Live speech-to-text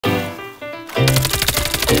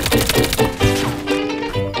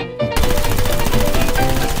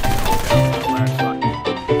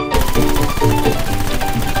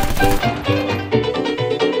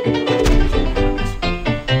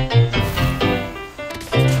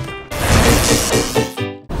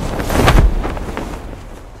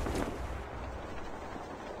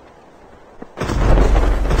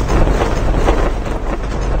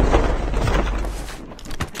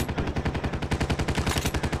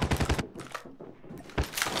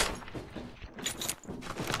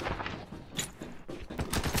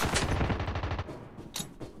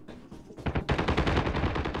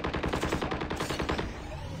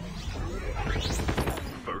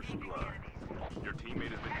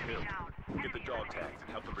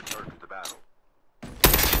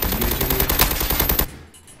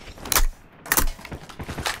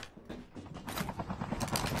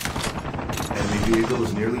Vehicle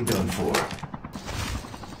is nearly done for.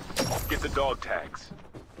 Get the dog tags.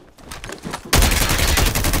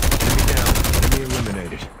 Enemy down. Enemy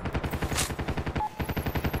eliminated.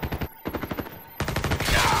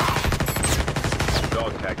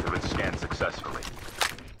 Dog tags have been scanned successfully.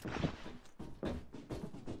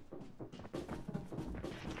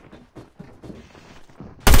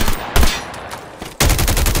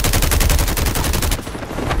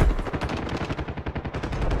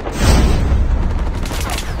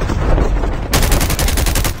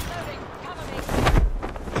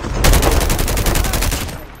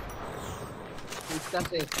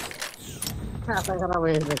 आता खराब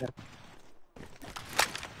है देखा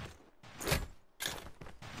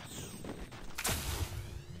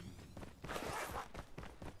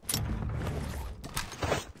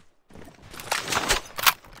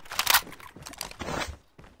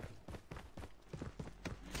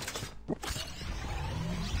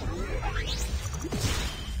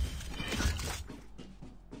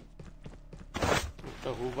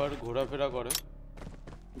तो Hoover घोड़ा फेरा करे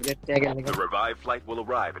The revived flight will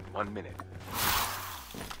arrive in 1 minute.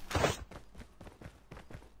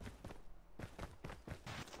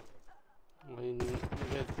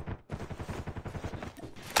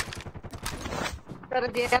 कर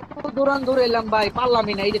दिया तो दुरान दूर लंबाई पाला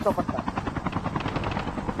में नहीं तो पता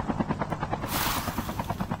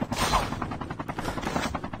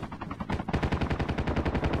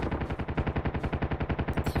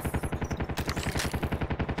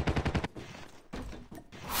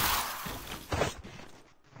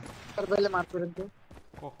पहले मार करते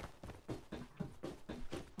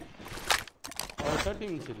কয়টা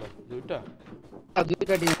টিম ছিল দুইটা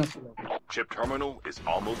দুইটা টিম ছিল Chip terminal is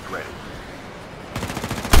almost ready.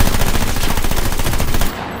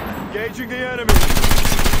 Engaging the enemy.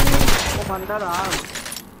 वो बंदा रहा नहीं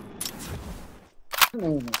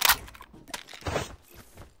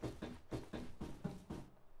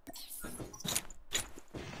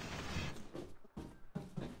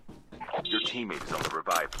Your teammate is on the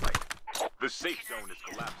revived flight. The safe zone is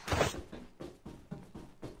collapsing.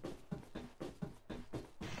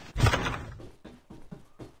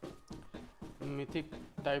 Mythic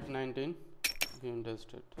Type 19. Be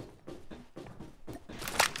interested.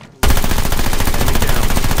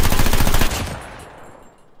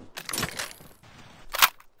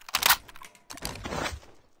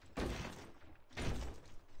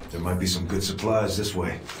 There might be some good supplies this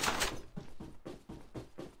way.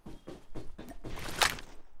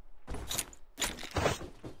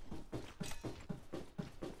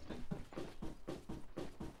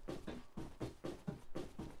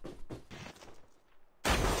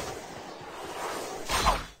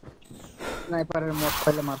 Sniper mode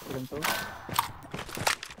पहले मार करते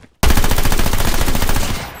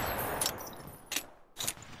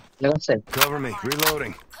level से Cover me.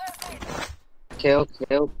 Reloading. Okay.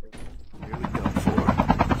 Nearly done for.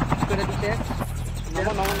 Gonna be there. No.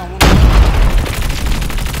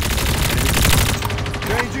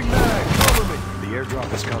 Changing mag. Cover me. The airdrop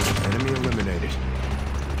is coming. Enemy eliminated.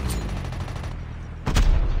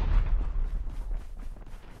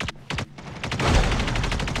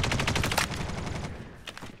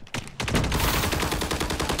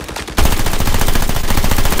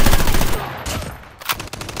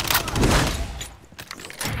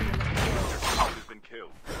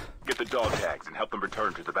 Dog tags and help them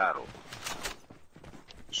return to the battle.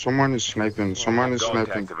 Someone is sniping. Someone is Dog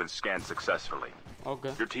sniping. tags have been scanned successfully.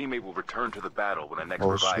 Okay. Your teammate will return to the battle when the next Oh,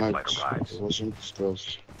 revive flight sniped. arrives. It wasn't stealth.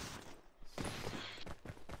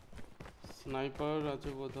 Sniper আছে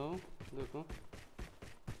কোথাও দেখো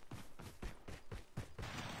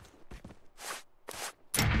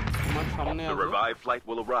আমার সামনে The আছে revived flight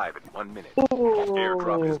will arrive in 1 minute.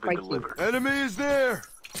 Airdrop has been delivered. Enemy is there.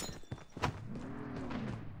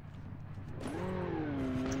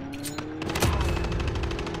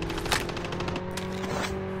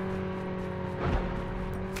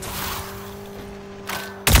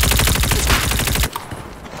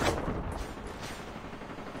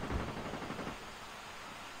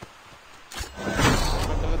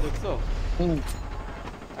 দেখছো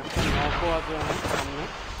একটা নকও আছে আমার সামনে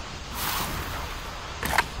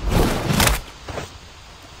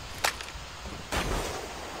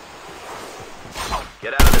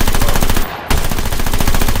Get out of this smoke.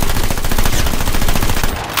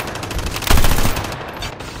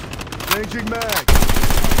 Changing mag.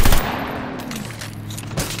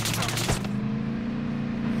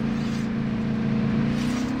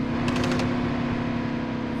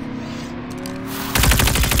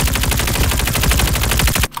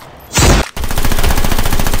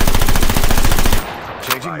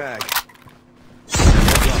 Changing mag.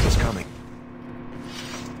 Airdrop is coming.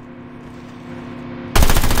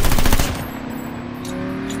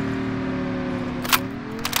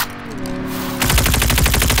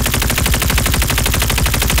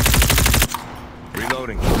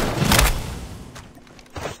 Reloading.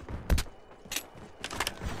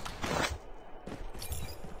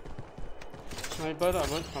 Sniper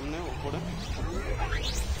আবার সামনে উপরে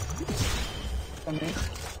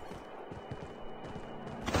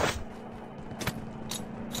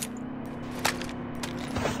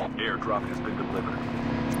Airdrop has been delivered.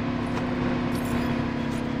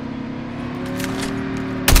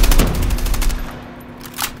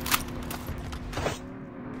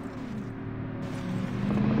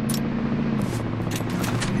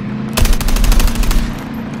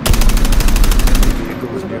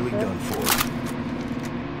 Vehicle is nearly done for.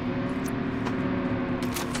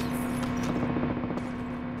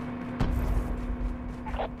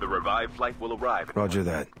 The revived flight will arrive. Roger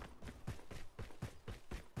that.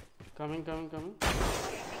 coming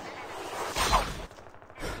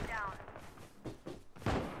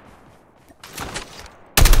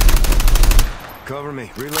Cover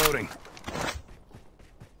me. Reloading.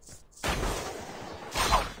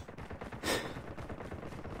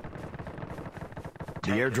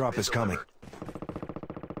 The airdrop is coming.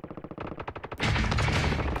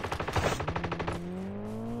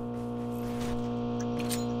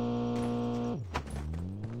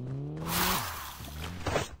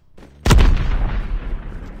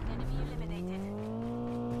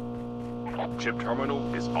 Chip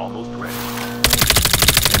terminal is almost ready.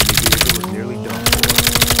 Enemy vehicle is nearly done for.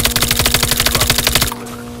 Airdrop has been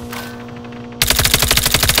delivered.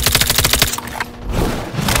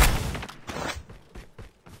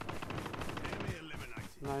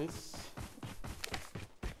 nice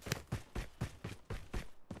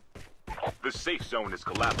The safe zone is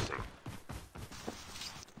collapsing.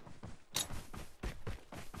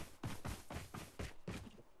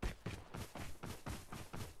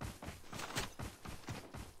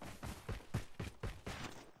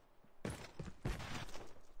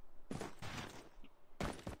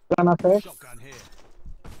 Shotgun here.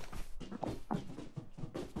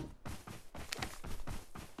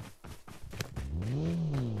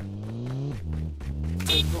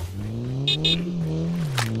 let's go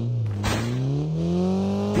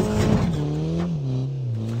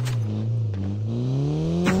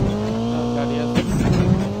গাড়ি আছে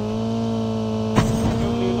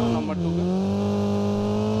নিয়ে নাও number 2 K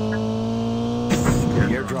The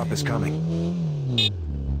airdrop is coming.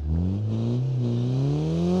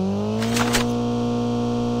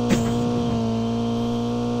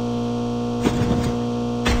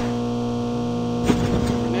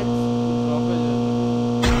 next drop है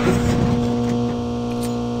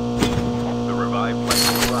The revived flight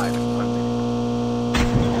will arrive in 1 minute.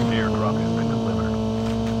 Airdrop has been delivered.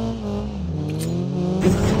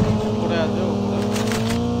 উপরে আছে উপরে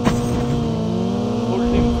full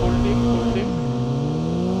team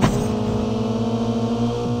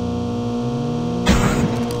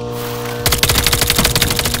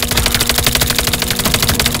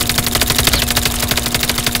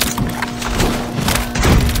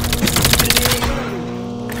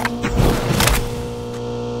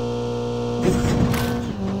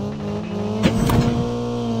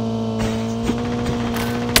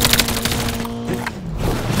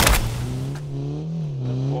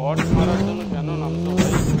বট মারার জন্য কেন নামতো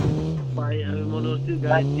ভাই আমি মনে করছি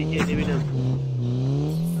গাড়ির দিকে নেমে না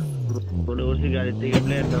মনে করছি গাড়ির থেকে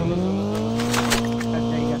প্লেয়ার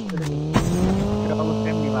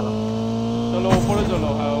চলো উপরে চলো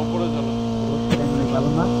হ্যাঁ উপরে চলো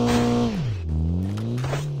চলো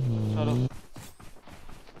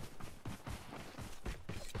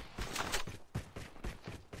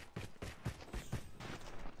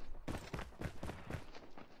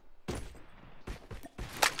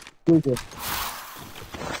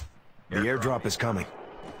The airdrop is coming.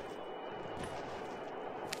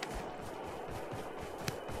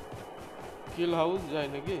 Kill house যায়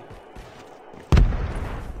নাকি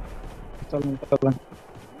চলেন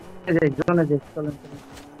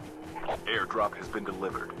Airdrop has been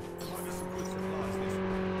delivered.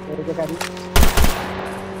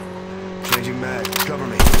 Changing mag. Cover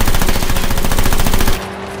me.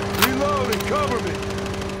 Reloading. Cover me.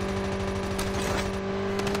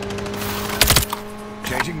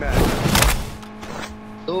 Changing mag.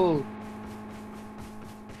 Oh.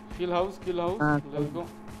 Kill house. Let's go.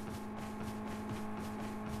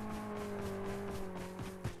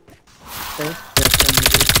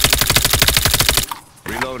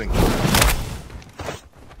 Reloading.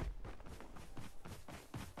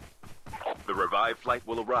 The revived flight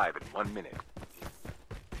will arrive in 1 minute.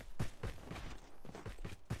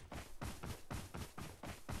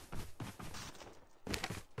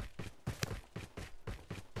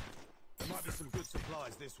 There might be some good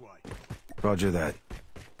supplies this way. Roger that.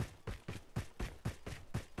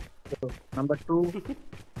 So, number 2,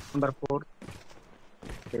 number 4.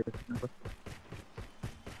 Okay, number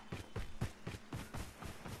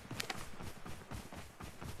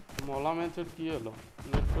মলা ম্যাচের কি হলো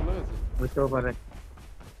net চলে গেছে which over it.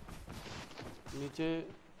 নিচে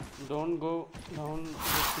don't go down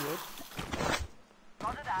just yet.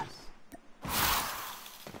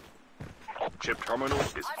 Chip terminal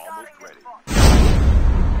is almost ready.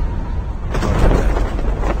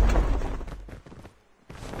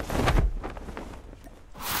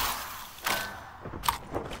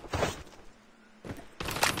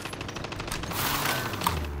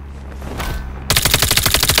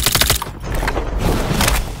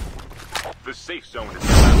 The safe zone is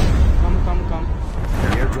collapsing. Come.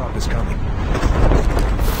 The airdrop is coming.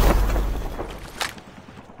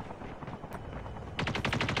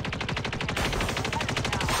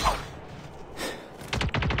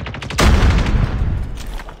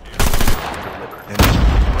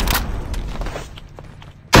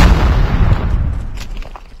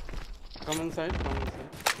 Come inside.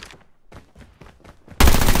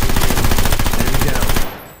 Enemy down.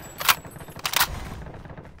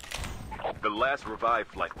 The last revived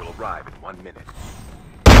flight will arrive in 1 minute.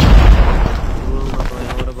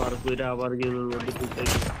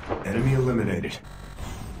 Enemy eliminated.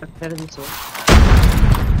 There is so.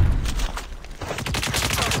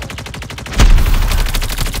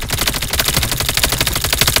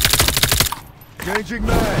 Changing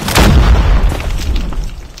mag.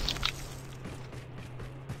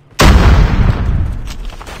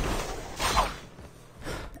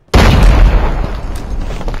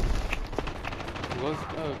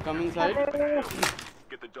 Come inside.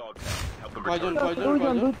 Get the dog tag. Help them Poison.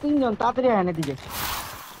 দুইজন তিনজন তাড়াতাড়ি আয় না দিকে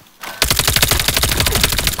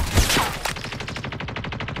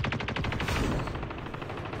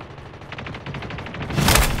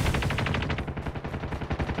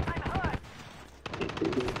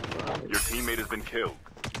Your teammate has been killed.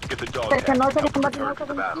 Get the dog Second, tag. no, Help second, them but return no, to the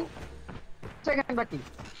second. battle. Second बाकी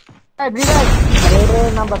ए brigade अरे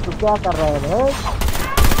number 2 क्या कर रहा है भाई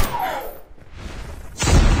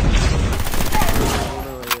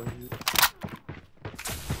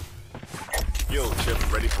Yo,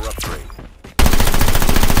 Chip, ready for upgrade.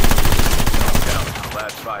 Down to the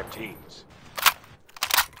last 5 teams.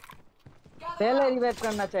 पहले revive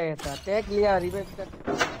करना चाहिए था टैग लिया रिवाइव कर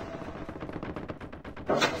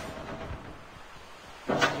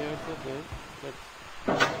Here's the base. Let's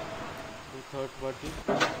do third party.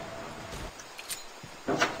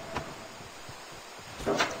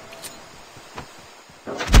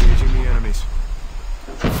 Engaging the enemies.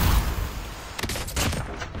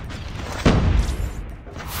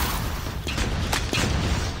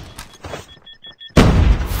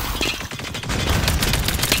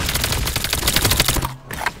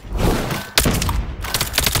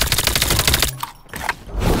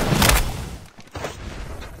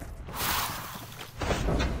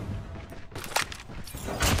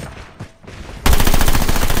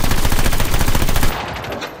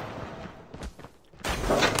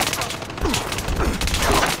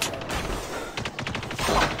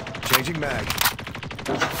 Changing mag.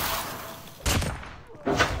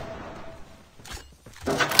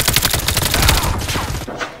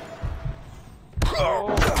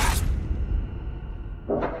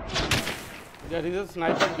 There is a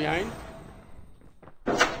sniper behind.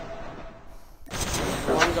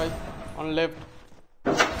 One guy on left.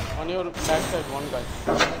 On your back side, one guy.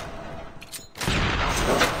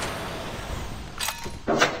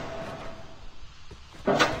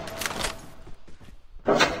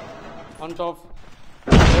 On top,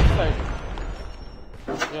 left side.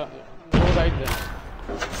 Yeah, go right there.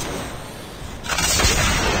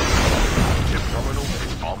 Chip terminal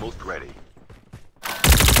is almost ready.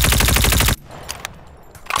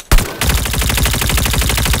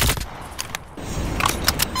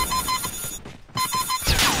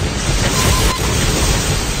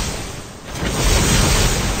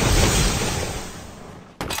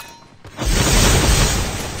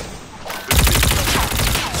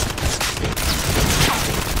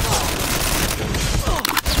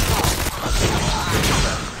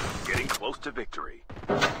 to victory.